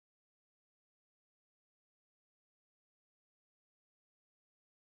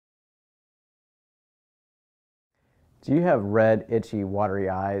Do you have red, itchy, watery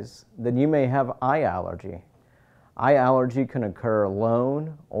eyes? Then you may have eye allergy. Eye allergy can occur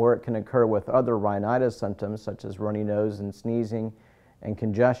alone, or it can occur with other rhinitis symptoms such as runny nose and sneezing and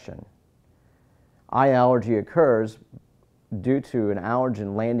congestion. Eye allergy occurs due to an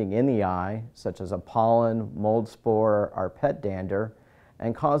allergen landing in the eye, such as a pollen, mold spore, or pet dander,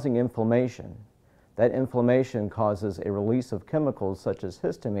 and causing inflammation. That inflammation causes a release of chemicals such as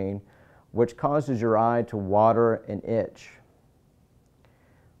histamine, which causes your eye to water and itch.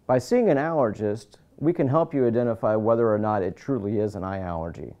 By seeing an allergist, we can help you identify whether or not it truly is an eye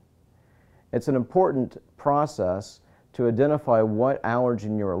allergy. It's an important process to identify what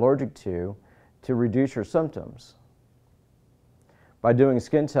allergen you're allergic to reduce your symptoms. By doing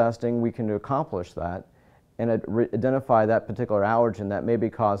skin testing, we can accomplish that and identify that particular allergen that may be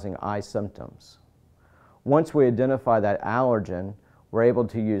causing eye symptoms. Once we identify that allergen, we're able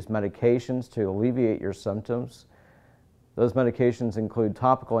to use medications to alleviate your symptoms. Those medications include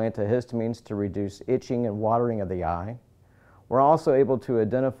topical antihistamines to reduce itching and watering of the eye. We're also able to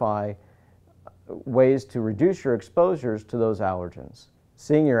identify ways to reduce your exposures to those allergens.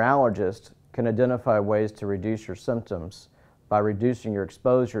 Seeing your allergist can identify ways to reduce your symptoms by reducing your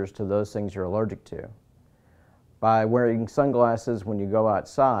exposures to those things you're allergic to. By wearing sunglasses when you go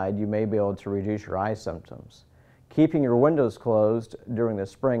outside, you may be able to reduce your eye symptoms. Keeping your windows closed during the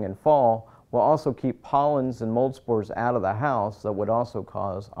spring and fall will also keep pollens and mold spores out of the house that would also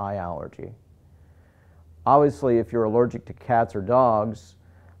cause eye allergy. Obviously, if you're allergic to cats or dogs,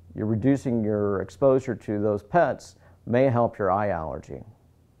 you're reducing your exposure to those pets may help your eye allergy.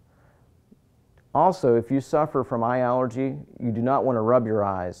 Also, if you suffer from eye allergy, you do not want to rub your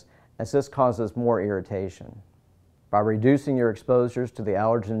eyes, as this causes more irritation. By reducing your exposures to the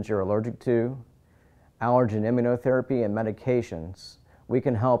allergens you're allergic to, allergen immunotherapy and medications, we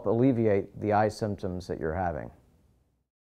can help alleviate the eye symptoms that you're having.